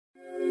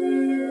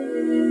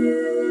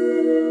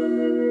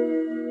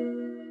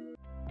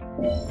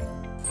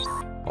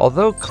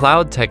Although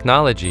cloud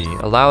technology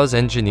allows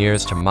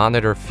engineers to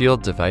monitor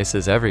field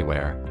devices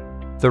everywhere,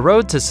 the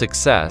road to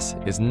success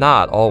is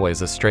not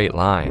always a straight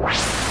line.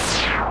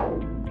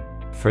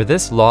 For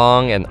this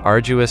long and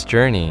arduous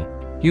journey,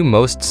 you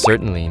most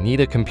certainly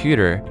need a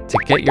computer to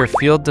get your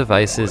field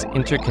devices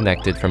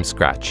interconnected from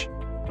scratch.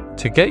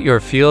 To get your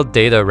field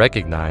data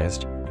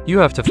recognized, you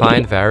have to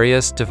find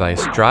various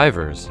device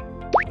drivers.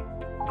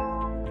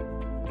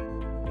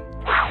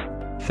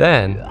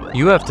 Then,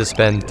 you have to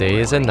spend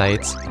days and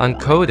nights on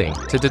coding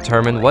to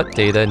determine what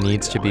data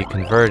needs to be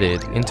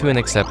converted into an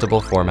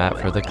acceptable format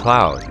for the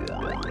cloud.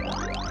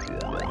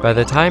 By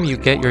the time you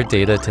get your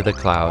data to the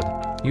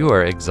cloud, you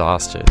are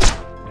exhausted.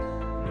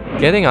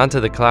 Getting onto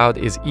the cloud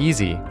is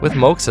easy with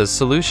Moxa's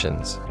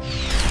solutions.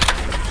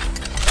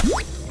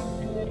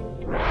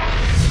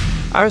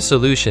 Our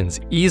solutions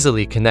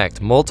easily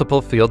connect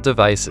multiple field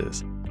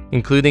devices,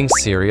 including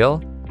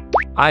serial,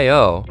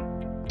 I/O,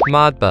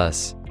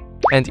 Modbus,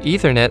 and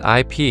Ethernet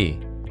IP,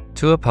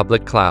 to a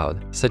public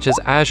cloud such as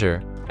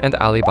Azure and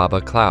Alibaba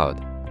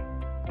Cloud,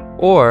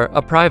 or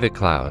a private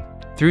cloud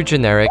through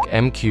generic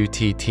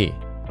MQTT.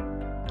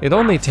 It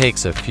only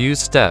takes a few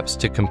steps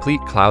to complete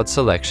cloud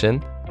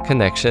selection,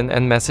 connection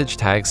and message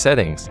tag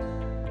settings,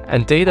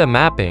 and data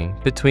mapping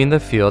between the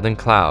field and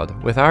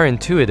cloud with our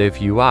intuitive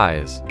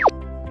UIs.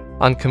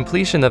 On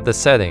completion of the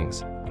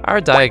settings,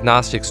 our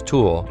diagnostics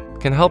tool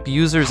can help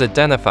users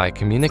identify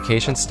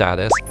communication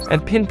status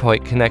and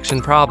pinpoint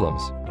connection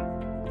problems.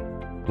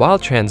 While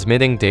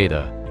transmitting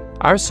data,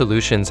 our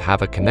solutions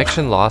have a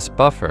connection loss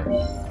buffer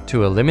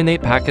to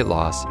eliminate packet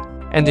loss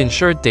and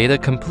ensure data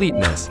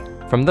completeness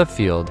from the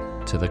field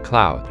to the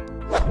cloud.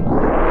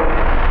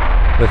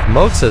 With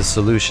Moxa's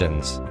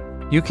solutions,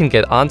 you can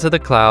get onto the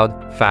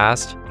cloud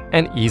fast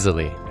and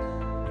easily.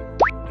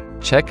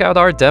 Check out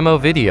our demo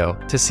video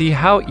to see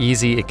how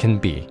easy it can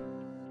be.